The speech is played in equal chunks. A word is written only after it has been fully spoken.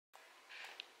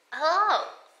Hello!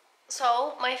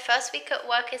 So, my first week at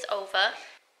work is over.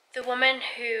 The woman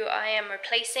who I am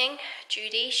replacing,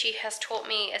 Judy, she has taught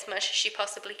me as much as she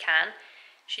possibly can.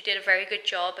 She did a very good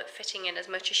job at fitting in as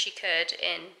much as she could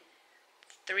in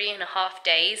 3.5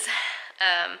 days.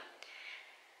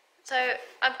 So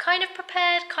I'm kind of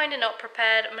prepared, kind of not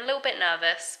prepared. I'm a little bit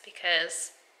nervous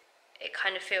because it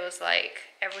kind of feels like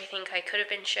everything I could have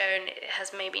been shown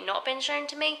has maybe not been shown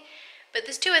to me. But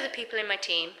there's 2 other people in my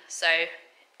team, so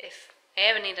if I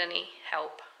ever need any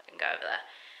help, I can go over there.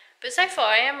 But so far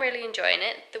I am really enjoying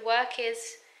it. The work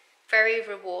is very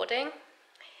rewarding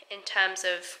in terms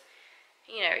of,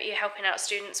 you're helping out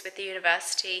students with the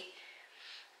university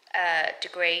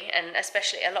degree, and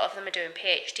especially a lot of them are doing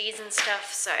PhDs and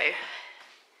stuff, so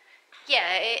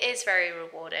yeah, it is very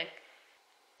rewarding.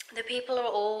 The people are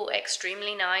all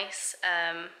extremely nice.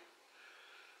 I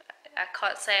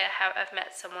can't say I've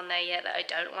met someone there yet that I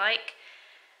don't like,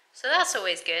 so that's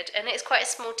always good. And it's quite a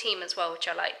small team as well, which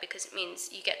I like, because it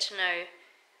means you get to know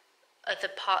other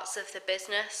parts of the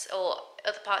business, or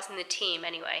other parts in the team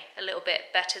anyway, a little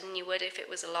bit better than you would if it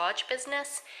was a large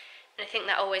business. And I think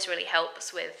that always really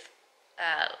helps with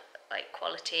like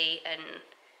quality and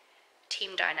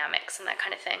team dynamics and that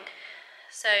kind of thing.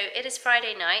 So it is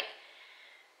Friday night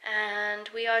and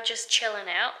we are just chilling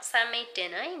out. Sam made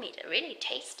dinner. He made a really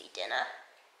tasty dinner.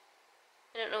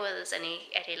 I don't know whether there's any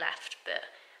left, but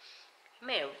he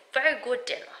made a very good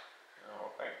dinner.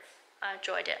 Oh, thanks. I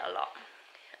enjoyed it a lot.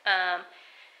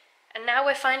 And now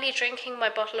we're finally drinking my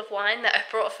bottle of wine that I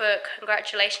brought for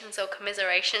congratulations or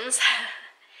commiserations.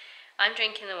 I'm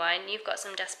drinking the wine, you've got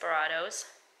some Desperados,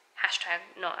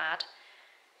 #not ad,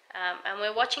 and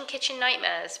we're watching Kitchen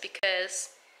Nightmares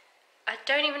because I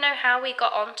don't even know how we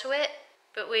got onto it,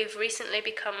 but we've recently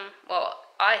become, well,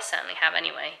 I certainly have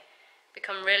anyway,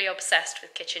 become really obsessed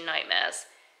with Kitchen Nightmares.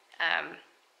 I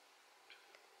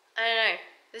don't know,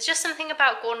 there's just something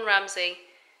about Gordon Ramsay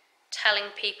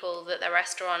telling people that their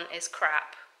restaurant is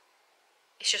crap.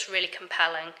 It's just really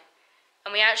compelling,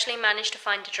 and we actually managed to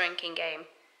find a drinking game.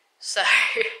 So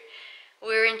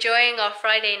we're enjoying our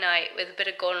Friday night with a bit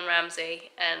of Gordon Ramsay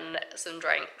and some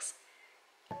drinks.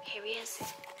 Here he is.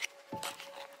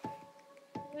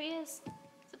 Here he is.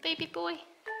 It's a baby boy.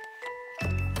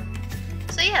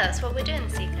 So yeah, that's what we're doing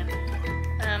this evening.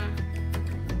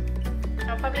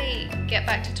 I'll probably get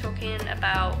back to talking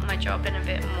about my job in a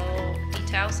bit more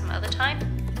detail some other time,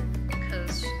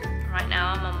 because right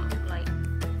now I'm on like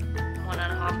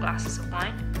 1.5 glasses of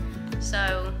wine.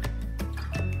 So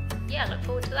yeah, look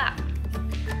forward to that.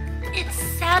 It's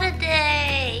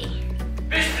Saturday!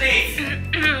 Fish, please!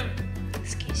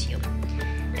 Excuse you.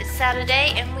 It's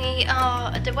Saturday and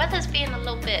the weather's being a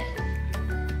little bit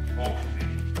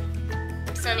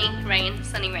sunny rain.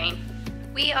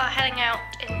 We are heading out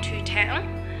into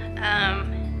town.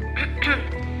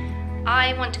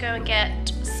 I want to go and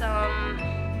get some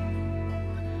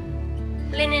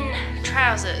linen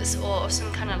trousers, or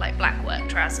some kind of like black work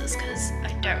trousers, because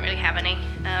I don't really have any,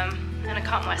 and I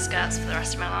can't wear skirts for the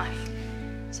rest of my life.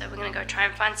 So we're gonna go try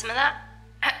and find some of that,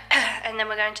 and then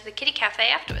we're going to the kitty cafe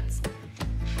afterwards.